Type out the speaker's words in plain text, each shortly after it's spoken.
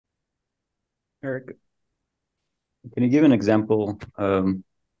Eric, can you give an example,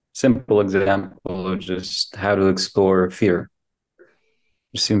 simple example of just how to explore fear?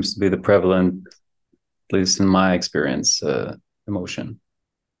 Which seems to be the prevalent, at least in my experience, emotion.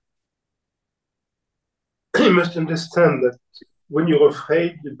 You must understand that when you're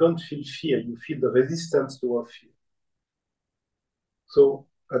afraid, you don't feel fear, you feel the resistance to fear. So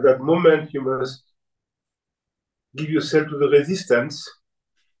at that moment, you must give yourself to the resistance.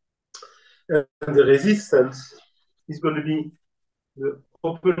 And the resistance is going to be the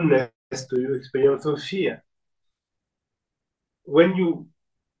openness to your experience of fear. When you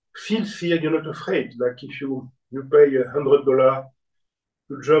feel fear, you're not afraid. Like if you pay $100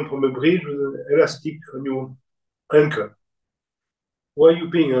 to jump from a bridge with an elastic on your ankle. Why are you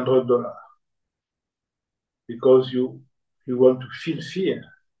paying $100? Because you want to feel fear.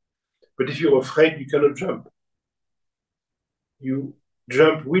 But if you're afraid, you cannot jump. You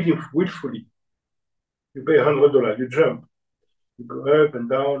jump willfully. You pay $100, you jump. You go up and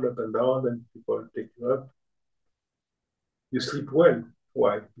down, and people take you up. You sleep well.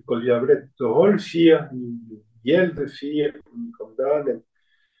 Why? Because you have let the whole fear, you yell the fear, when you come down,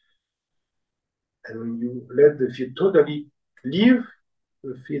 and when you let the fear totally leave,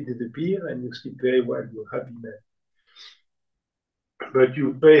 the fear disappear, and you sleep very well. You're happy man. But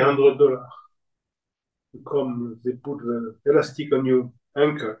you pay $100. You come, they put the elastic on your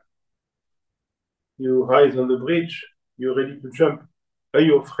ankle. You rise on the bridge, you're ready to jump. Are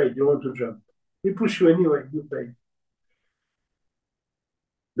you afraid? You want to jump. They push you anyway, you pay.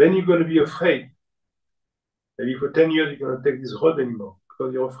 Then you're going to be afraid. Maybe for 10 years, you're going to take this road anymore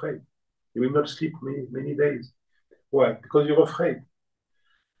because you're afraid. You will not sleep many days. Why? Because you're afraid.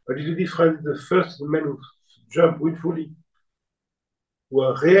 But it's different. The first men who jump willfully, who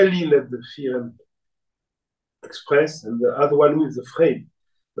are really let the fear express, and the other one who is afraid.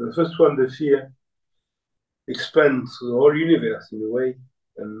 But the first one, the fear expands the whole universe in a way,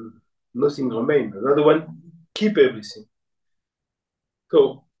 and nothing remains. Another one, keep everything.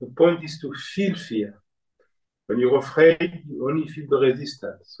 So the point is to feel fear. When you're afraid, you only feel the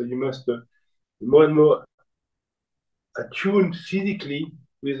resistance. So you must more and more attune physically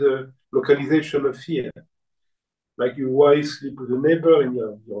with the localization of fear. Like you wife sleep with a neighbor and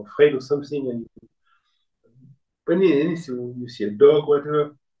you're afraid of something, and when you see a dog,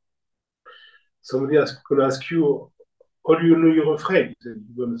 whatever, somebody gonna ask you, how do you know you're afraid?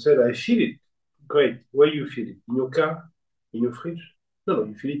 You're gonna say, I feel it. Great. Where you feel it? In your car? In your fridge? No,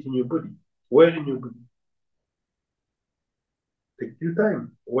 you feel it in your body. Where in your body? Take your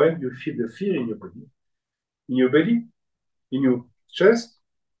time. When you feel the fear in your body, in your belly, in your chest,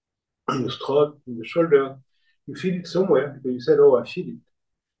 in your throat, in your shoulder, you feel it somewhere because you said, oh, I feel it.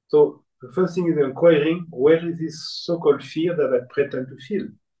 So the first thing is inquiring, where is this so-called fear that I pretend to feel,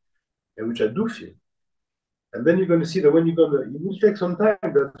 and which I do feel. And then you're going to see that when you're going to, it will take some time.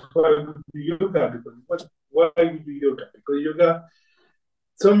 That's why we do yoga. Because why we do yoga? Because yoga,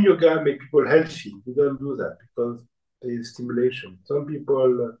 some yoga make people healthy. We don't do that because there is stimulation. Some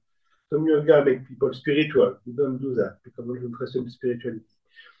yoga make people spiritual. We don't do that because we're interested in spirituality.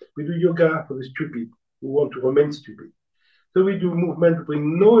 We do yoga for the stupid who want to remain stupid. So we do movement to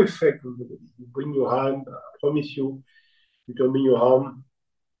bring no effect on the body. You bring your hand, I promise you, you don't bring your arm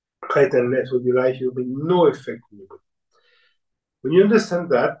right and left with your life, you bring no effect on your body. When you understand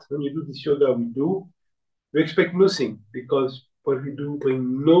that, when you do this yoga we do, you expect nothing because what we do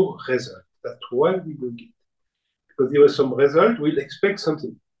bring no result. That's why we do it. Because there was some result, we'll expect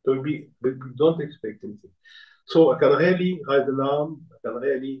something. So but we don't expect anything. So I can really raise an arm, I can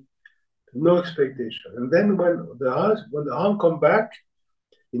really no expectation. And then when the arm come back,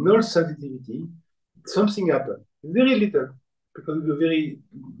 in all sensitivity, something happened. Very little, because it's a very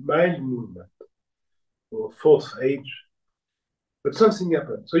mild movement or fourth age, but something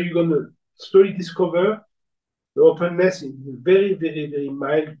happened. So you're going to slowly discover the openness in very, very, very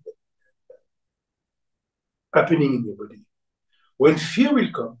mild happening in your body. When fear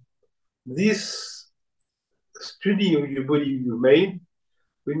will come, this study of your body you made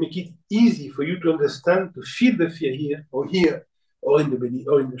will make it easy for you to understand, to feel the fear here, or in the belly,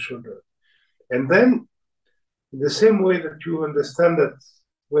 or in the shoulder. And then, in the same way that you understand that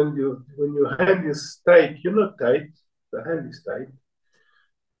when your hand is tight, you're not tight, the hand is tight.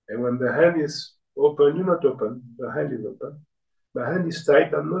 And when the hand is open, you're not open, the hand is open. My hand is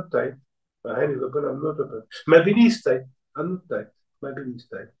tight, I'm not tight. My hand is open, I'm not open. My belly is tight, I'm not tight. My belly is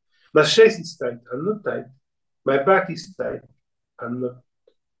tight. My chest is tight, I'm not tight. My back is tight, I'm not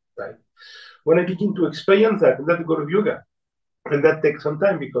tight. When I begin to experience that, and that's the goal of yoga, and that takes some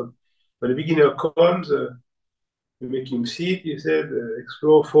time because when the beginner comes, you make him sit, you said,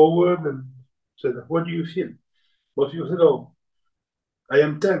 explore forward and said, what do you feel? Most people said, oh, I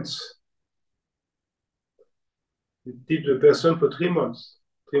am tense. You teach the person for 3 months.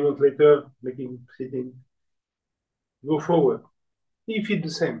 3 months later, sitting, go forward. He feels the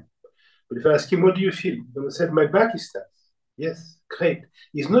same. But if I ask him, what do you feel? He's going to say, my back is tense. Yes, great.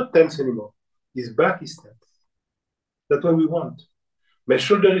 He's not tense anymore. His back is tense. That's what we want. My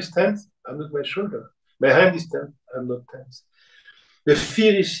shoulder is tense. I'm not my shoulder. My hand is tense. I'm not tense. The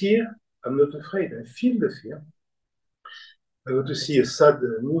fear is here. I'm not afraid. I feel the fear. I go to see a sad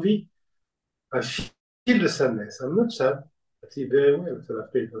movie. I feel the sadness. I'm not sad. I see very well. So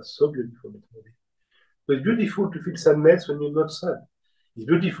after it was so beautiful, that movie. So it's beautiful to feel sadness when you're not sad. It's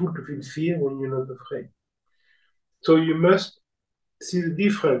beautiful to feel fear when you're not afraid. So you must see the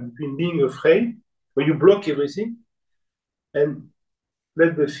difference between being afraid, when you block everything, and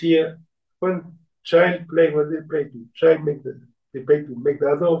let the fear. When child play what they play to, child they play to make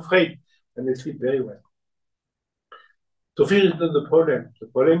the other afraid, and they sleep very well. So fear is not the problem. The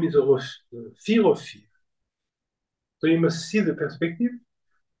problem is the fear of fear. So you must see the perspective.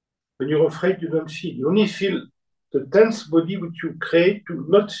 When you're afraid, you don't feel. You only feel the tense body which you create to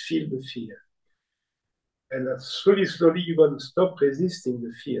not feel the fear. And slowly, slowly, you're going to stop resisting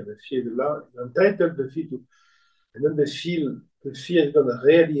the fear. The fear, you're entitled the fear to, and then the fear is going to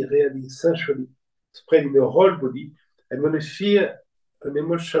really, really sensually spread in the whole body. And when the fear, an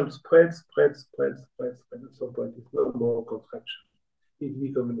emotion spreads, at some point, it's no more contraction. It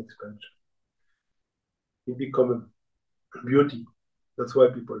becomes an expansion. It becomes a beauty. That's why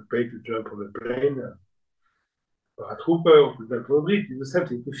people pay to jump on a plane, or a trooper, or to jump on a bridge. It's the same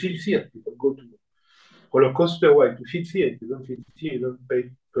thing. To feel fear, people go to roller coaster. Why? To feel fear. If you don't feel fear, you don't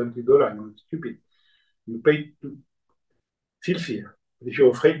pay $20. You're stupid. You pay to feel fear. But if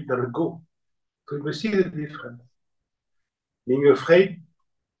you're afraid, you cannot go. So you see the difference. Being afraid,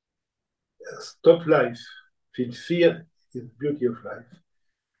 stop life. Feel fear is the beauty of life.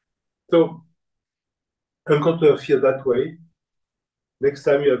 So encounter fear that way. Next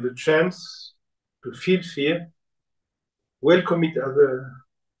time you have the chance to feel fear, welcome it as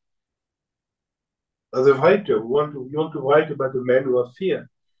a writer. You want to write about a man who has fear.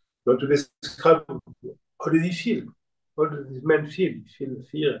 You want to describe how does he feel? How does this man feel? He feels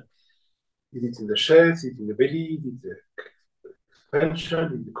fear. Is it in the chest? Is it in the belly? Is it the expansion?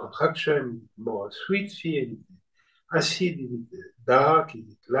 Is it the contraction? Is it more sweet fear? Is it acid? Is it dark? Is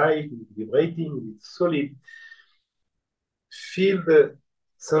it light? Is it vibrating? Is it solid? Feel the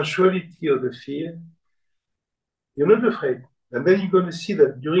sensuality of the fear. You're not afraid. And then you're going to see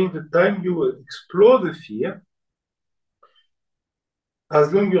that during the time you explore the fear,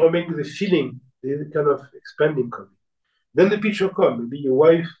 as long as you remain with the feeling, there's a kind of expanding coming. Then the picture comes, maybe your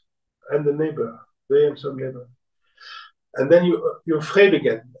wife and the neighbor, very handsome neighbor. And then you're afraid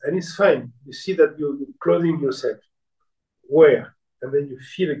again, and it's fine. You see that you're clothing yourself. Where? And then you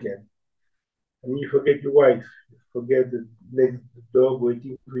feel again. And you forget your wife, you forget the dog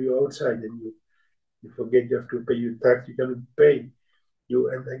waiting for you outside, and you forget you have to pay your tax, you cannot pay.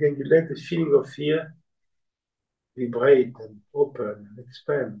 And again, you let the feeling of fear vibrate and open and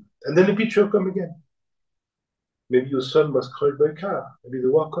expand. And then the picture come again. Maybe your son was crushed by a car. Maybe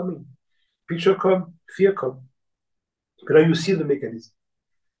the war coming. Picture come, fear come. But now you see the mechanism.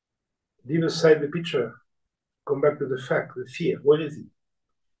 Leave aside the picture. Come back to the fact, the fear. What is it?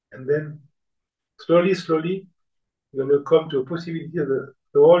 And then slowly, slowly, you're going to come to a possibility of the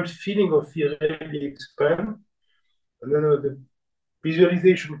whole feeling of fear really expand. And then the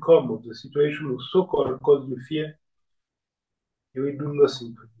visualization come of the situation of so-called cause you fear, you will do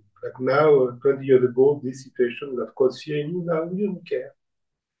nothing for you. Like now, 20 years ago, this situation would have caused fear in you. Now you don't care.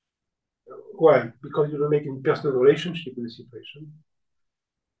 Why? Because you don't make any personal relationship with the situation.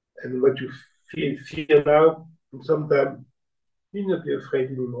 And what you feel fear now, sometimes you'll not be afraid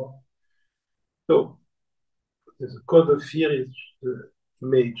anymore. So the cause of fear is the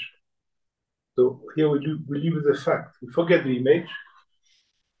image. So here we live with the fact. We forget the image.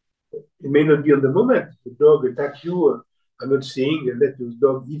 It may not be on the moment. The dog attack you. I'm not saying let the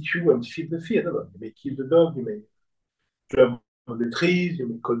dog eat you and feel the fear. No. You may kill the dog. You may jump on the trees. You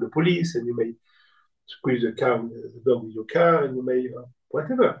may call the police, and you may squeeze the dog with your car, and you may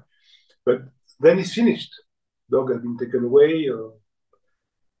whatever. But then it's finished. Dog has been taken away,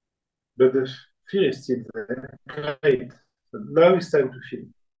 but the fear is still there. Great. But now it's time to feel.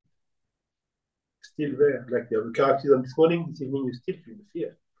 Still there. Like you have a car accident this morning, this evening you still feel the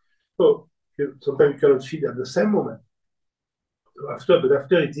fear. So sometimes you cannot feel at the same moment. But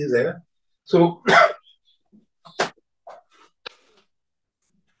after it is there. So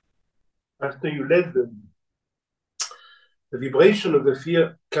after you let the vibration of the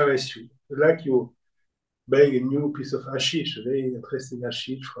fear caress you, like you buying a new piece of hashish, a very interesting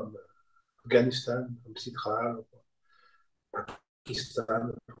hashish from Afghanistan, from Citral,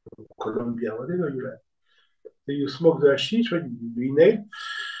 Pakistan, Colombia, whatever you like. So you smoke the hashish, right? You inhale,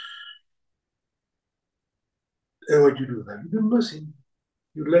 and what you do then? You do nothing.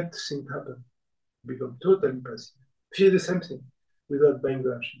 You let things happen. You become totally passive. Feel the same thing without buying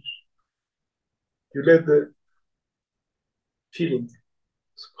the hashish. You let the feeling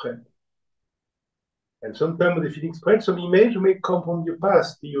spread. And sometimes when the feeling spreads, some image may come from your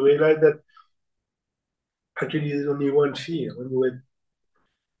past. You realize that actually there's only one fear. When you were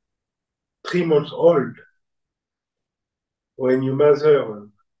 3 months old, when your mother,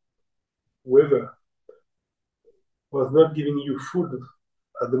 whoever, was not giving you food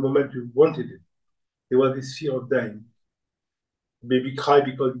at the moment you wanted it, there was this fear of dying. Baby cry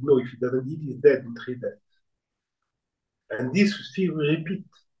because you know if he doesn't eat, he's dead in 3 days. And this fear will repeat.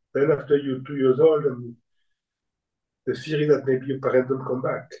 Then after you're 2 years old, and the fear is that maybe your parents don't come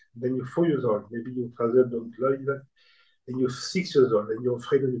back. Then you're 4 years old, maybe your father don't love you. And you're 6 years old, and you're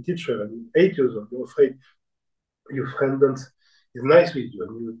afraid of your teacher, and you're 8 years old, you're afraid your friend don't, is nice with you,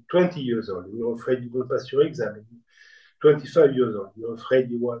 and you're 20 years old, and you're afraid you won't pass your exam, and you're 25 years old, you're afraid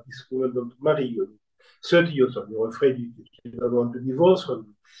this woman don't marry you, 30 years old, you're afraid you don't want to divorce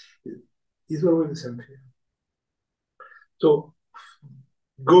from you. It's always the same fear. So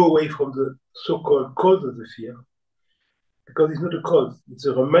go away from the so-called cause of the fear, because it's not a cause, it's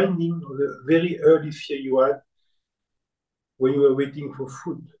a reminding of the very early fear you had when you were waiting for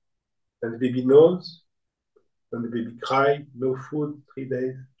food. And the baby knows, when the baby cries, no food, 3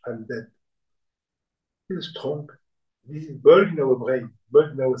 days, I'm dead. It's strong. This is built in our brain,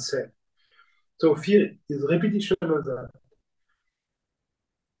 built in our cell. So fear is repetition of that.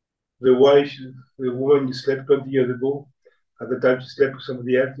 The wife, the woman you slept 20 years ago, at the time she slept with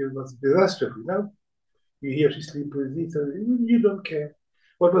somebody else, it was a disaster. Now you hear she sleeps with this, and you don't care.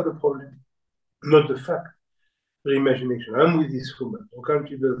 What was the problem? Not the fact, the imagination. I'm with this woman. How come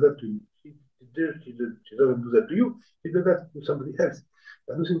she does that to you? She doesn't do that to you. She does that to somebody else.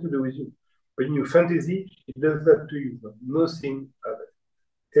 That has nothing to do with you. But in your fantasy, she does that to you. Nothing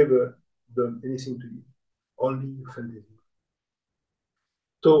ever done anything to you. Only your fantasy.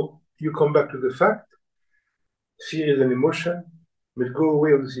 So you come back to the fact, fear is an emotion, but go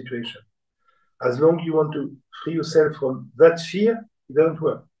away of the situation. As long as you want to free yourself from that fear, it doesn't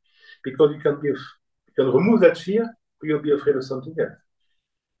work. Because you can remove that fear, but you'll be afraid of something else.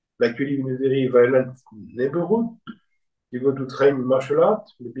 Like you live in a very violent neighborhood, you go to train in martial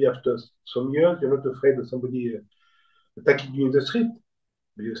arts, maybe after some years, you're not afraid of somebody attacking you in the street,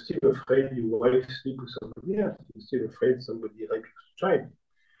 but you're still afraid your wife sleep with somebody else. You're still afraid somebody rapes your child.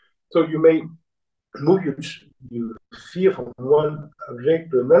 So you may move your fear from one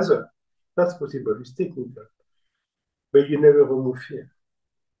object to another. That's possible, it's technical. But you never remove fear.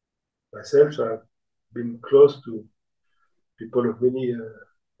 Myself, I've been close to people of many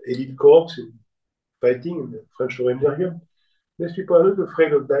elite corps in fighting in the French Orange. These people are not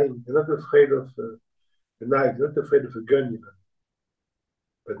afraid of dying. They're not afraid of a knife. They're not afraid of a gun even.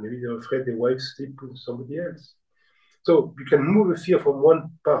 But maybe they're afraid their wife sleep with somebody else. So you can move a fear from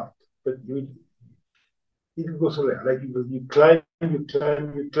one part, but it will go somewhere. Like you climb,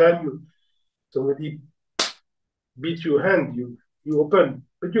 somebody beat your hand, you open,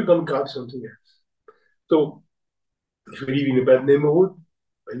 but you can grab something else. So if you live in a bad neighborhood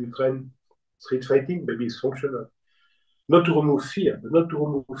and you train street fighting, maybe it's functional. Not to remove fear, but not to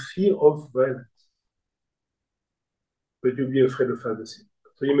remove fear of violence. But you'll be afraid of other things.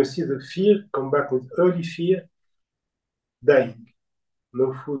 So you must see the fear come back with early fear, dying.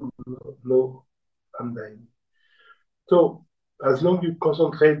 No food, no, I'm dying. So as long as you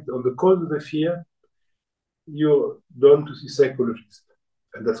concentrate on the cause of the fear, you're done to see psychologist.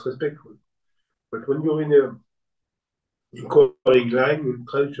 And that's respectful. But when you're in a inquiring line, in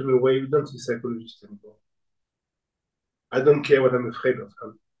a traditional way, you don't see psychologists anymore. I don't care what I'm afraid of.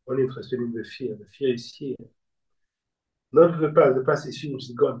 I'm only interested in the fear. The fear is here. Not the past. The past is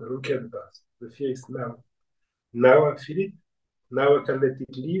finished, gone. I don't care the past. The fear is now. Now I feel it. Now I can let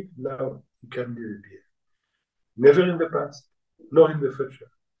it leave. Now it can disappear. Never in the past, nor in the future.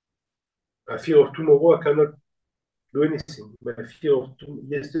 My fear of tomorrow, I cannot do anything. My fear of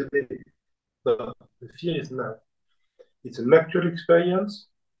yesterday, no. The fear is now. It's an actual experience,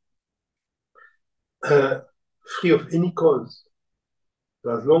 free of any cause.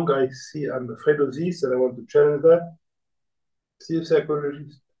 So as long as I see I'm afraid of this and I want to challenge that, see a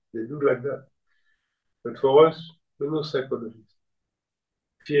psychologist. They do like that. But for us, we're no psychologist.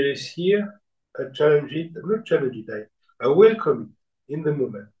 Fear is here. I challenge it. I not challenge it. I welcome it in the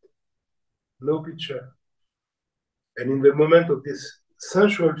moment. no picture. And in the moment of this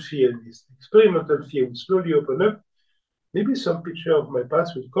sensual fear, this experimental fear will slowly open up, maybe some picture of my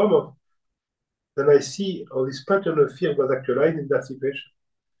past will come up. Then I see how this pattern of fear was actualized in that situation.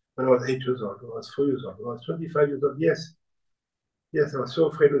 When I was 8 years old, I was 4 years old, I was 25 years old. Yes, yes, I was so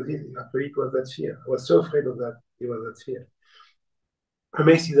afraid of this. Actually, it was that fear. I was so afraid of that. It was that fear. I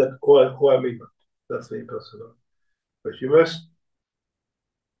may see that, or I may not. That's very personal. But you must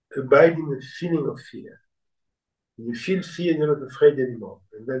abide in the feeling of fear. You feel fear, you're not afraid anymore.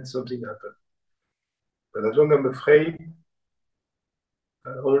 And then something happens. But as long as I'm afraid,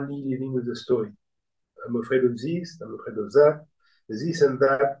 I'm only living with the story. I'm afraid of this, I'm afraid of that, this and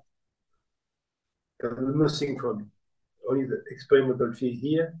that. There's nothing for me. Only the experimental fear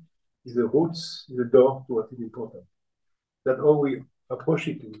here is the roots, is the door to what is important. That's how we approach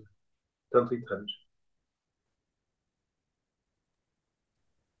it in tantric tradition.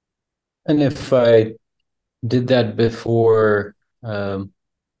 And if I did that before, um,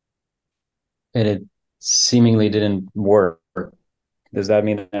 and it seemingly didn't work, does that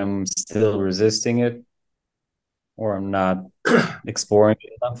mean I'm still resisting it, or I'm not exploring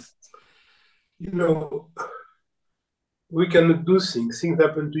it enough? You know, we cannot do things. Things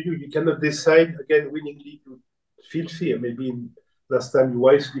happen to you. You cannot decide again willingly to feel fear. Maybe last time your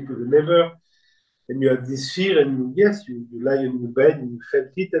wife sleep with a neighbor, and you had this fear, and yes, you lie in your bed and you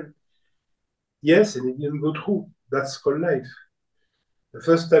felt it, and yes, and it didn't go through. That's called life. The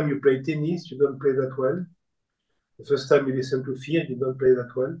first time you play tennis, you don't play that well. The first time you listen to fear, you don't play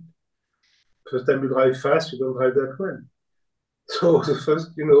that well. The first time you drive fast, you don't drive that well. So the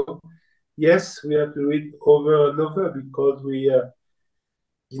first, yes, we have to do it over and over because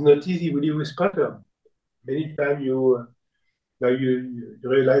it's not easy. We live with pattern. Many times now you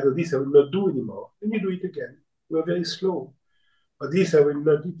realize that this I will not do anymore. Then you do it again. You are very slow. Or this I will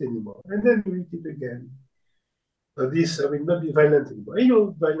not eat anymore. And then you eat it again. Or this I will not be violent anymore. And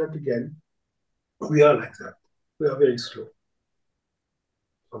you're violent again. We are like that. We are very slow.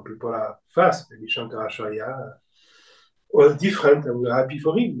 Some people are fast. Maybe Shankaracharya was different and we're happy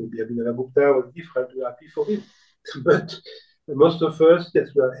for him. Maybe Abhinava Gupta was different, we're happy for him. But most of us, yes,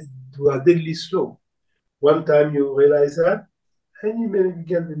 we are deadly slow. One time you realize that, and you may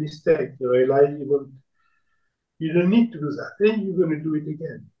get the mistake. You realize you don't need to do that. Then you're going to do it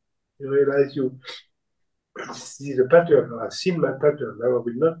again. You realize this is a pattern. I've seen my pattern. Now I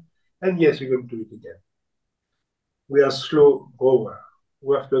will not. And yes, you're going to do it again. We are slow grower.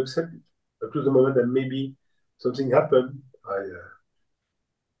 We have to accept it. Up to the moment that maybe something happened,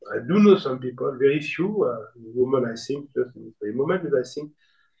 I do know some people, very few women, I think, just in the moment that I think,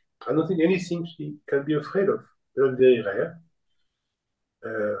 I don't think anything she can be afraid of. They're very rare.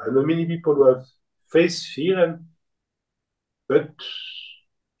 I know many people who have faced fear, but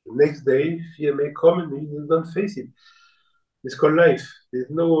the next day, fear may come and you don't face it. It's called life. There's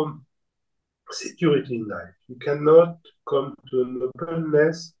no security in life. You cannot come to an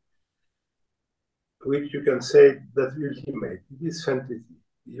openness which you can say that's ultimate. It is fantasy.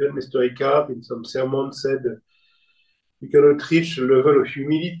 Even Mr. Eckhart in some sermon said, you cannot reach a level of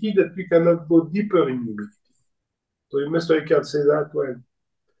humility that you cannot go deeper in humility. So Mr. Eckhart says that well.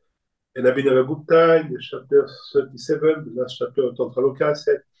 And Abhinava Gupta in the chapter 37, the last chapter of Tantra Loka,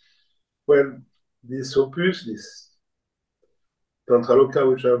 said, well, this opus, this Tantra Loka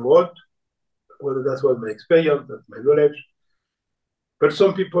which I wrote, well, that was my experience, that's my knowledge. But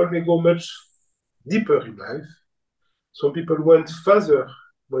some people may go much deeper in life. Some people went further,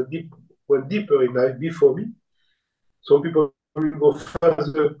 went deeper in life before me. Some people will go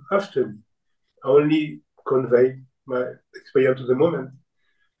further after me. I only convey my experience to the moment.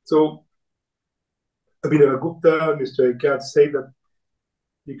 So Abhinava Gupta, Mr. Eckhart say that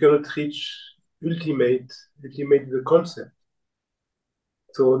you cannot reach ultimate the concept.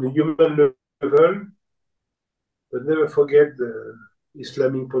 So on the human level, but never forget the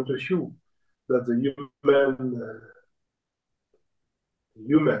Islamic point of view, that the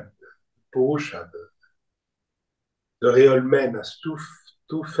human, Purusha, the real man has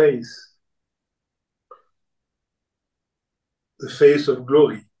two faces. The face of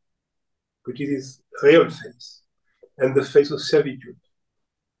glory, which is his real face, and the face of servitude.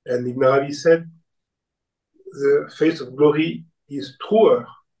 And Ibn Arabi said, the face of glory is truer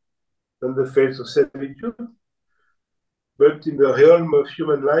than the face of servitude, but in the realm of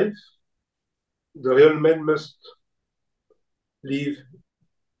human life, the real man must live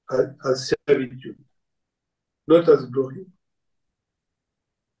as servitude, not as glory.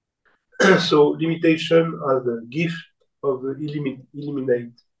 So limitation are the gift of the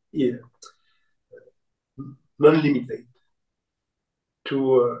eliminate, non-limited.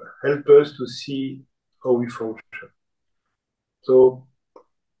 to help us to see how we function. So,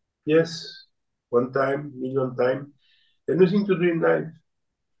 yes, one time, million times, there's nothing to do in life.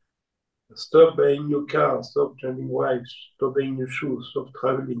 Stop buying new cars, stop changing wives, stop buying new shoes, stop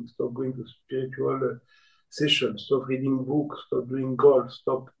traveling, stop going to spiritual sessions, stop reading books, stop doing golf,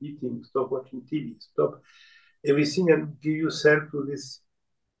 stop eating, stop watching TV, stop everything and give yourself to this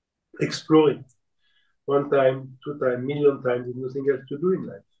exploring. One time, two times, million times, there's nothing else to do in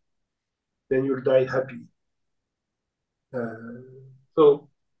life. Then you'll die happy. So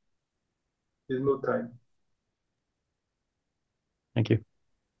there's no time. Thank you.